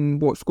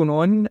what's going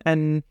on.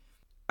 And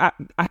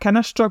I kind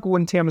of struggle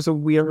in terms of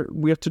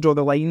where to draw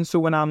the line. So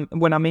when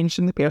I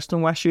mentioned the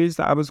personal issues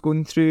that I was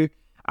going through,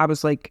 I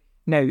was like,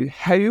 now,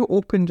 how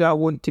open do I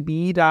want to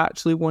be to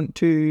actually want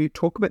to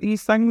talk about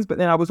these things? But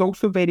then I was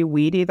also very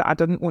wary that I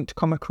didn't want to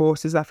come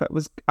across as if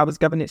I was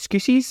giving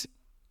excuses.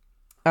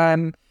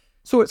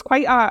 So it's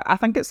I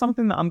think it's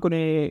something that I'm going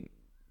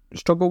to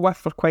struggle with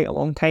for quite a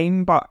long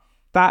time. But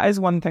that is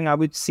one thing I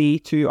would say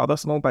to other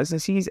small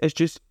businesses is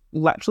just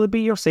literally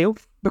be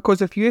yourself.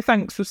 Because if you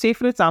think, so say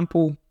for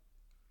example,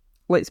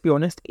 let's be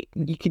honest,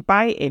 you could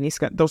buy any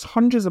skin. There's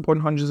hundreds upon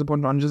hundreds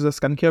upon hundreds of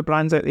skincare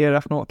brands out there,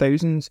 if not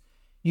thousands.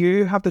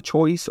 You have the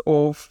choice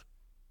of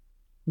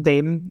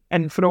them.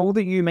 And for all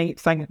that you might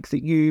think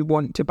that you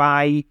want to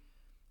buy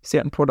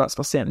certain products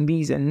for certain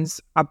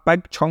reasons, a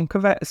big chunk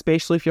of it,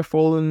 especially if you're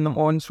following them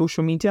on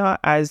social media,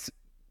 is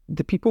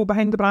the people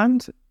behind the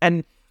brand.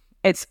 And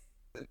it's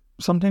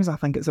sometimes I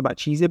think it's a bit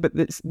cheesy, but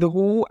it's the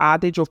whole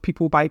adage of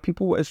people buy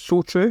people is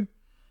so true.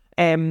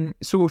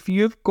 So if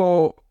you've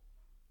got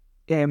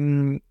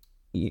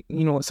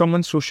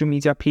someone's social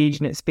media page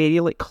and it's very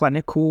like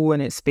clinical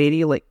and it's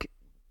very like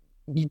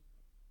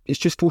it's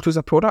just photos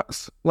of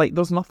products, like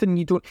there's nothing,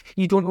 you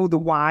don't know the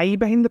why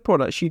behind the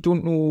products, you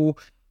don't know.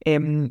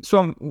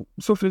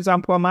 So for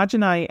example,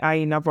 imagine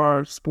I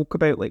never spoke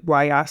about like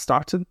why I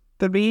started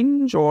the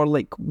range, or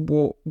like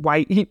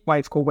why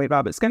it's called White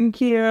Rabbit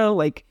Skincare,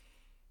 like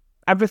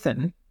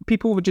everything.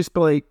 People would just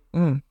be like,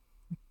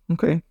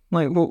 okay,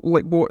 like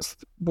what's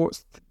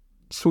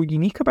so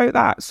unique about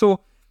that?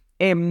 So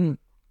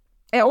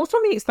it also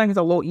makes things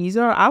a lot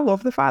easier. I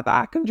love the fact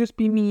that I can just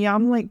be me.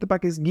 I'm like the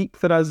biggest geek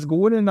there is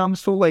going, and I'm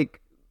so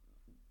like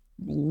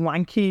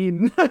lanky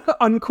and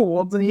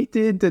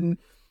uncoordinated, and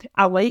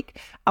I like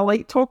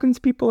talking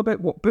to people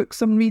about what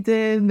books I'm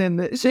reading,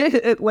 and it makes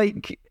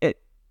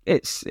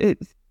it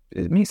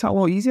a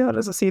lot easier,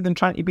 as I say, than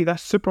trying to be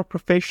this super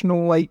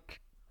professional,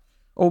 like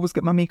always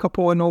get my makeup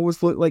on,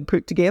 always look like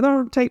put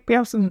together type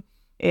person.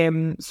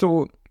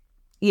 So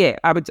yeah,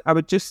 I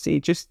would just say,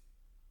 just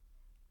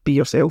be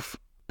yourself.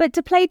 But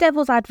to play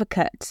devil's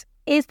advocate,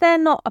 is there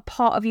not a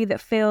part of you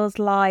that feels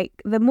like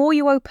the more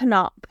you open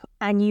up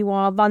and you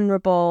are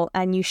vulnerable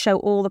and you show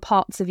all the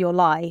parts of your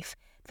life,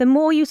 the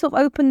more you sort of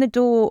open the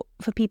door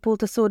for people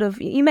to sort of,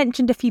 you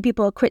mentioned a few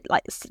people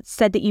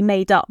said that you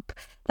made up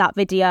that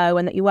video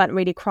and that you weren't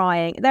really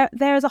crying.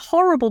 There is a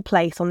horrible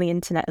place on the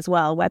internet as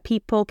well where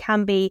people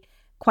can be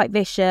quite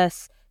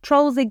vicious.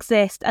 Trolls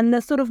exist, and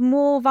the sort of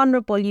more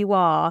vulnerable you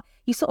are,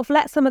 you sort of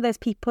let some of those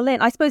people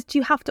in. I suppose, do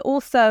you have to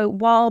also,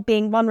 while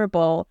being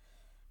vulnerable,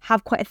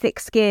 have quite a thick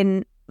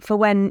skin for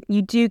when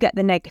you do get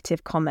the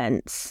negative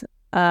comments?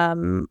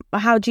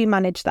 How do you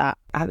manage that?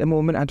 At the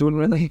moment, I don't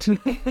really.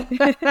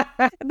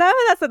 No,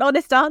 that's an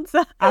honest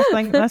answer. I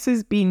think this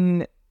has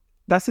been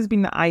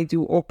the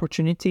ideal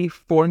opportunity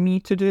for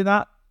me to do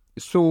that.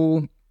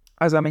 So,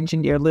 as I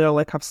mentioned earlier,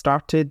 like I've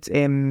started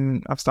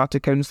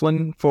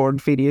counselling for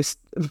various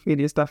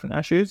different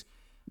issues.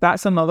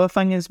 That's another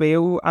thing as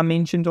well. I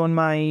mentioned on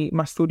my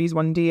stories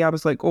one day, I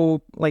was like,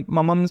 oh, like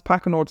my mum's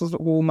packing orders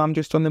at home, I'm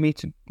just on the way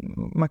to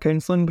my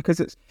counselling, because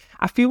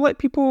I feel like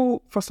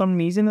people, for some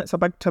reason, it's a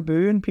big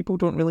taboo and people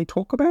don't really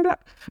talk about it.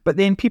 But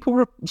then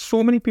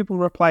so many people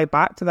reply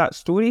back to that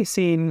story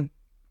saying,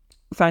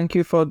 thank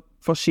you for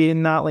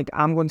sharing that, like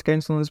I'm going to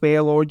counselling as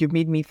well, or you've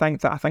made me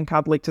think that I think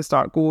I'd like to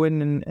start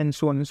going, and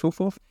so on and so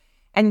forth.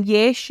 And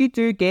yes, you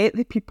do get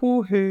the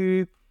people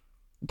who,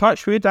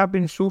 touch wood, I've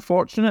been so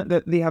fortunate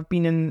that they have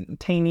been in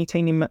tiny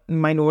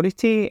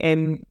minority,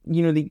 and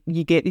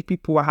you get the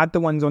people. I had the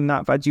ones on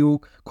that video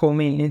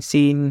commenting and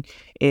saying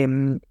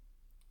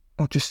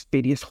just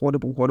various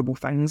horrible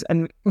things,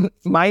 and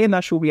my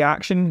initial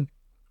reaction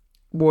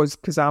was,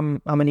 because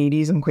I'm an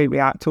Aries, I'm quite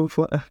reactive,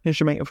 as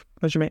you might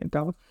have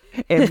gathered.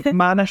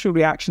 My initial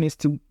reaction is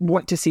to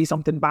want to say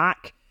something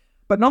back.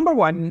 But number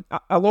one,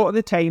 a lot of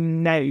the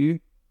time now,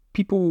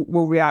 people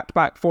will react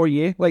back for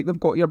you, like they've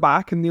got your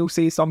back and they'll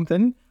say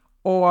something.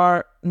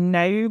 Or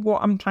now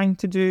what I'm trying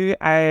to do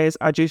is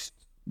I just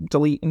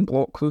delete and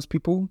block those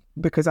people,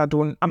 because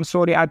I'm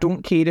sorry, I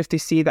don't care if they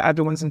say that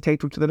everyone's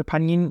entitled to their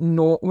opinion,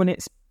 not when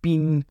it's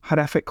been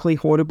horrifically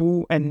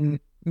horrible and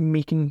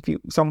making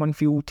someone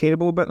feel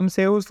terrible about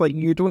themselves. Like,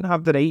 you don't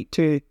have the right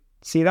to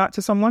say that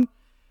to someone.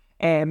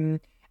 And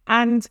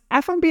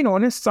if I'm being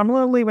honest,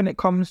 similarly when it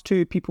comes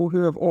to people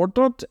who have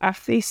ordered,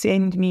 if they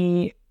send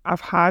me,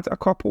 I've had a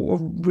couple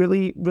of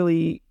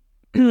really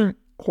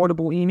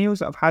horrible emails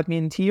that have had me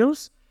in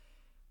tears,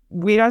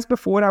 whereas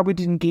before I would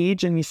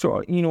engage in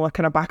sort of, a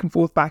kind of back and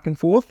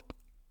forth.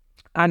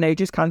 I now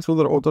just cancel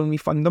their order and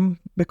refund them,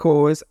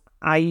 because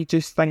I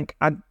just think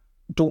I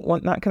don't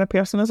want that kind of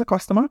person as a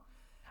customer.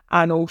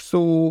 And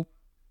also,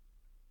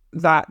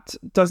 that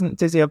doesn't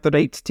deserve the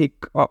right to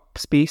take up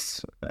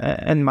space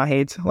in my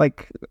head.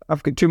 Like,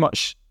 I've got too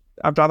much.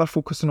 I'd rather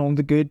focus on all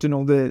the good and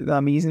all the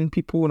amazing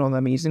people and all the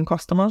amazing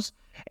customers.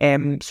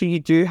 So you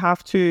do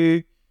have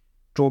to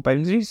draw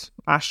boundaries.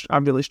 I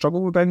really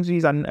struggle with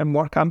boundaries in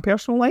work and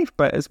personal life,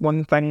 but it's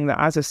one thing that,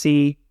 as I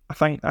say, I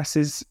think this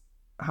is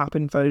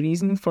happened for a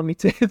reason for me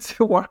to,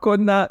 to work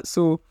on that.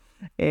 So,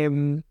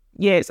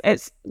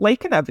 it's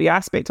like in every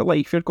aspect of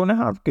life, you're going to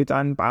have good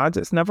and bad.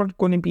 It's never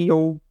going to be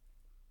all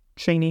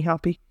shiny,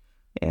 happy.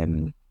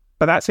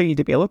 But that's how you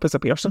develop as a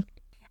person.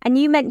 And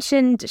you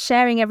mentioned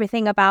sharing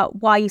everything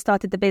about why you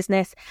started the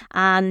business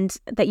and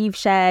that you've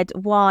shared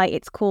why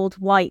it's called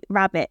White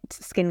Rabbit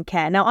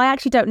Skincare. Now, I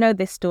actually don't know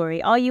this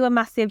story. Are you a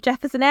massive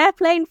Jefferson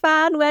Airplane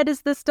fan? Where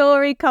does the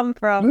story come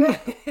from?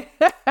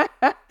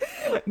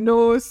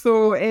 No,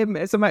 so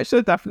it's a mixture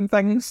of different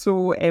things.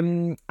 So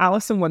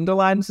Alice in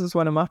Wonderland is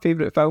one of my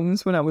favourite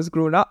films when I was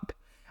growing up.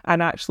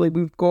 And actually,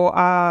 we've got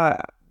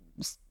a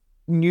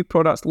new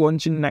products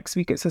launching next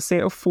week. It's a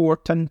set of 4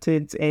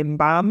 tinted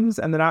balms,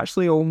 and they're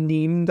actually all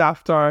named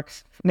after,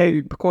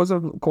 now because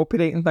of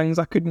copyright and things,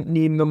 I couldn't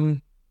name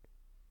them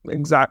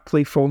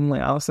exactly from like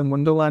Alice in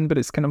Wonderland, but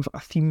it's kind of a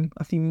theme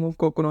we've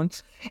got going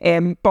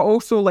on. But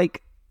also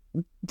like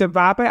the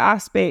rabbit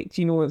aspect,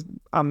 you know,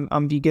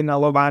 I'm vegan, I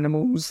love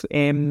animals,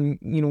 you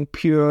know,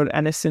 pure,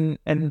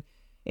 innocent, and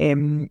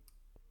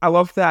I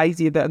love the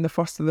idea that in the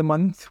first of the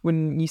month,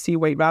 when you say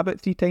white rabbit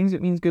 3 times,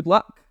 it means good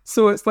luck.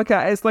 So it's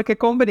like a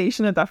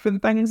combination of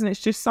different things, and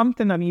it's just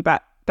something a wee bit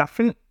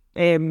different.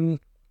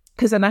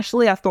 Because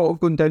initially I thought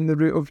of going down the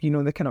route of, you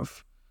know, the kind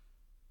of,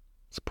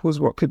 I suppose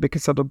what could be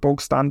considered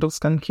bog standard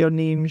skincare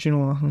names. You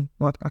know,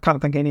 I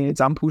can't think of any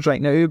examples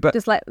right now, but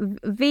just like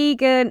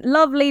vegan,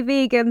 lovely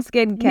vegan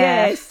skincare.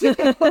 Yes.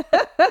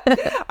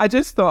 I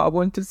just thought I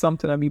wanted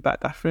something a wee bit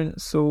different.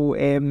 So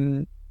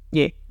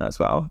that's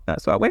what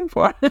I went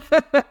for.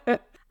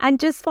 And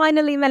just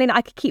finally, Melanie,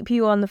 I could keep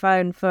you on the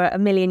phone for a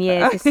million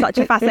years. It's such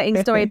a fascinating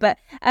story. But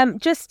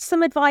just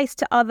some advice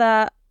to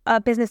other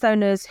business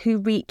owners who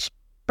reach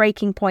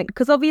breaking point.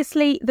 Because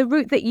obviously the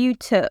route that you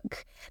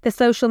took, the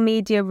social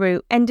media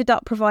route, ended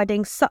up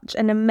providing such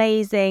an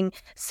amazing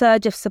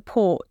surge of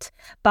support.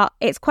 But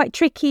it's quite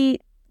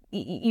tricky.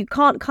 You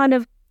can't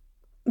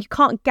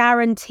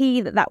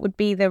guarantee that would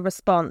be the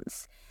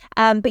response.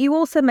 But you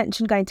also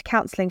mentioned going to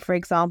counselling, for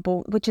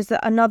example, which is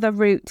another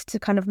route to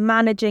kind of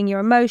managing your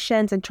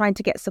emotions and trying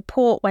to get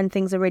support when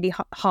things are really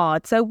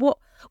hard. So what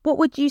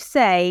would you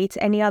say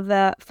to any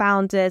other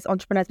founders,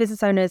 entrepreneurs,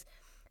 business owners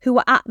who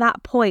are at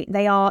that point?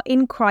 They are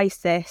in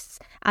crisis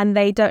and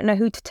they don't know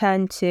who to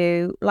turn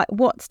to. Like,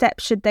 what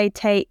steps should they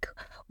take?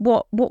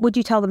 What would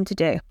you tell them to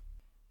do?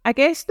 I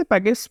guess the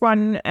biggest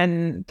one,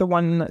 and the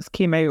one that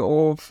came out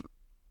of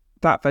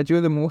that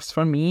video the most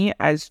for me,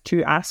 is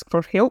to ask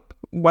for help,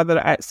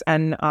 whether it's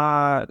in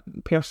a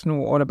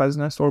personal or a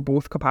business or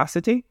both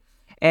capacity.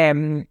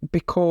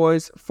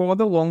 Because for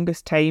the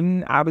longest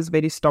time I was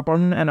very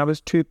stubborn and I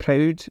was too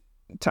proud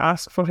to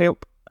ask for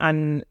help,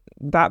 and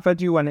that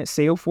video in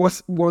itself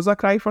was a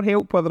cry for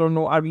help, whether or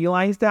not I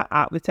realised it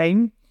at the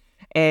time.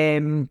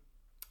 And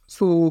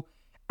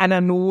I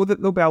know that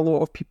there'll be a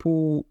lot of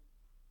people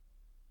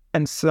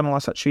in similar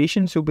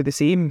situations who'll be the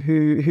same,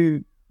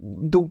 who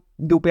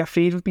they'll be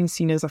afraid of being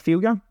seen as a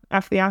failure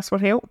if they ask for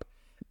help.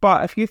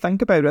 But if you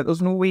think about it,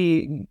 there's no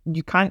way,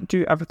 you can't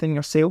do everything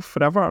yourself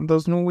forever.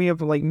 There's no way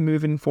of like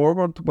moving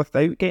forward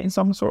without getting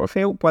some sort of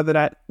help, whether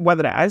it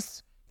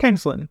is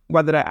counselling,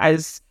 whether it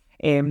is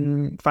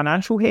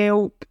financial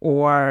help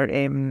or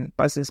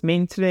business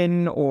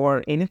mentoring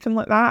or anything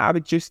like that. I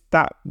would just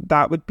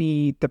that would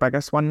be the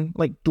biggest one.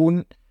 Like,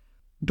 don't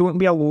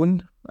be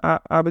alone.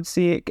 I would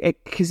say,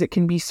 because it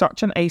can be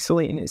such an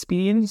isolating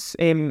experience,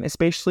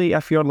 especially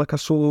if you're like a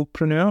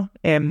solopreneur,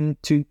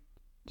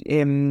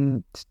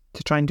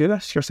 to try and do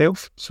this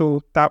yourself.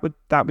 So that would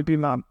be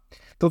my,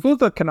 those are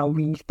the kind of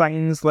wee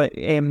things, like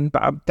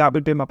but that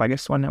would be my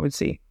biggest one, I would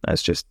say.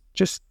 That's just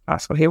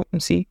ask for help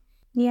and see.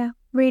 Yeah,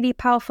 really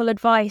powerful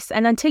advice.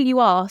 And until you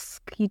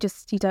ask, you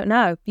don't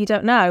know. You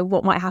don't know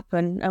what might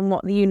happen and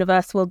what the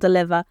universe will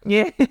deliver.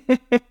 Yeah.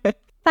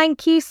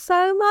 Thank you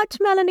so much,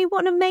 Melanie.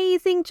 What an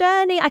amazing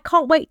journey. I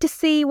can't wait to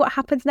see what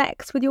happens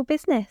next with your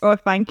business. Oh,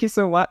 thank you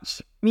so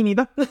much. Me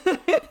neither.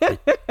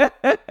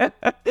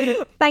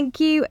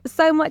 Thank you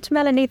so much,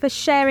 Melanie, for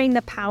sharing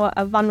the power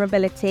of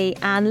vulnerability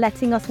and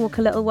letting us walk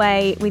a little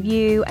way with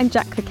you and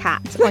Jack the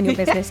cat on your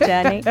business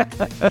journey.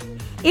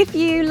 If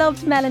you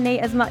loved Melanie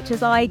as much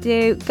as I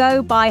do,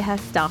 go buy her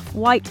stuff,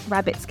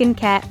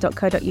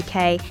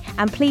 whiterabbitskincare.co.uk,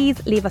 and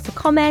please leave us a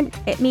comment.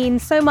 It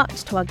means so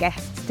much to our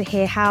guests to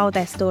hear how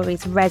their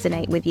stories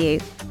resonate with you.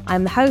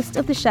 I'm the host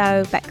of the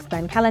show, Bex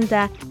Byrne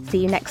Calendar. See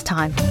you next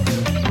time.